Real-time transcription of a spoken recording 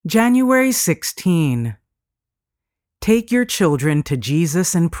January 16. Take your children to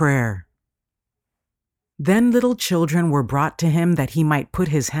Jesus in prayer. Then little children were brought to him that he might put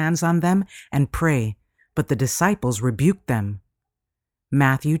his hands on them and pray, but the disciples rebuked them.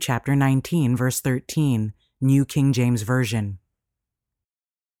 Matthew chapter 19, verse 13, New King James Version.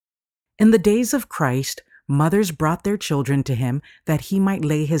 In the days of Christ, mothers brought their children to him that he might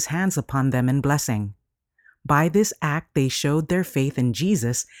lay his hands upon them in blessing. By this act, they showed their faith in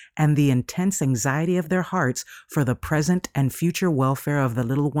Jesus and the intense anxiety of their hearts for the present and future welfare of the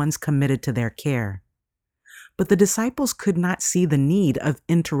little ones committed to their care. But the disciples could not see the need of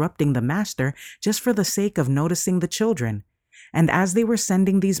interrupting the Master just for the sake of noticing the children. And as they were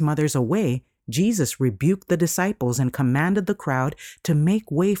sending these mothers away, Jesus rebuked the disciples and commanded the crowd to make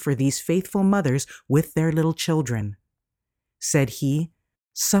way for these faithful mothers with their little children. Said he,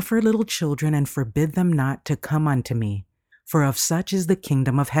 "Suffer little children and forbid them not to come unto me, for of such is the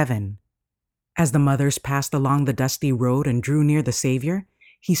kingdom of heaven." As the mothers passed along the dusty road and drew near the Savior,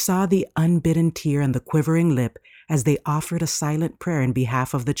 he saw the unbidden tear and the quivering lip as they offered a silent prayer in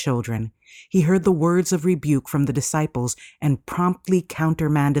behalf of the children. He heard the words of rebuke from the disciples and promptly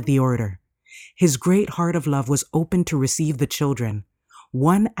countermanded the order. His great heart of love was open to receive the children.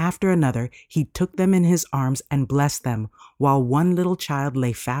 One after another, he took them in his arms and blessed them, while one little child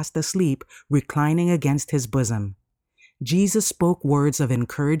lay fast asleep, reclining against his bosom. Jesus spoke words of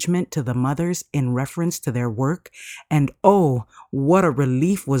encouragement to the mothers in reference to their work, and oh, what a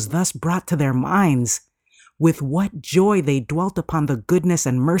relief was thus brought to their minds! With what joy they dwelt upon the goodness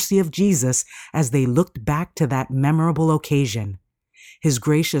and mercy of Jesus as they looked back to that memorable occasion. His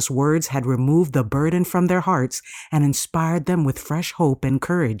gracious words had removed the burden from their hearts and inspired them with fresh hope and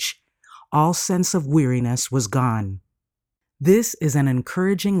courage. All sense of weariness was gone. This is an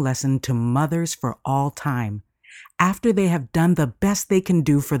encouraging lesson to mothers for all time. After they have done the best they can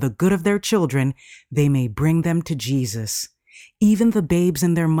do for the good of their children, they may bring them to Jesus. Even the babes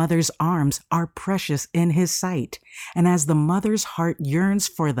in their mother's arms are precious in his sight, and as the mother's heart yearns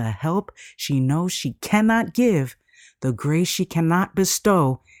for the help she knows she cannot give, the grace she cannot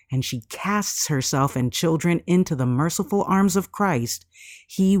bestow, and she casts herself and children into the merciful arms of Christ,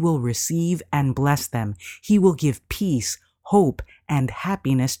 he will receive and bless them. He will give peace, hope, and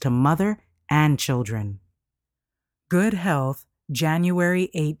happiness to mother and children. Good Health,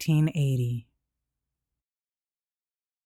 January 1880.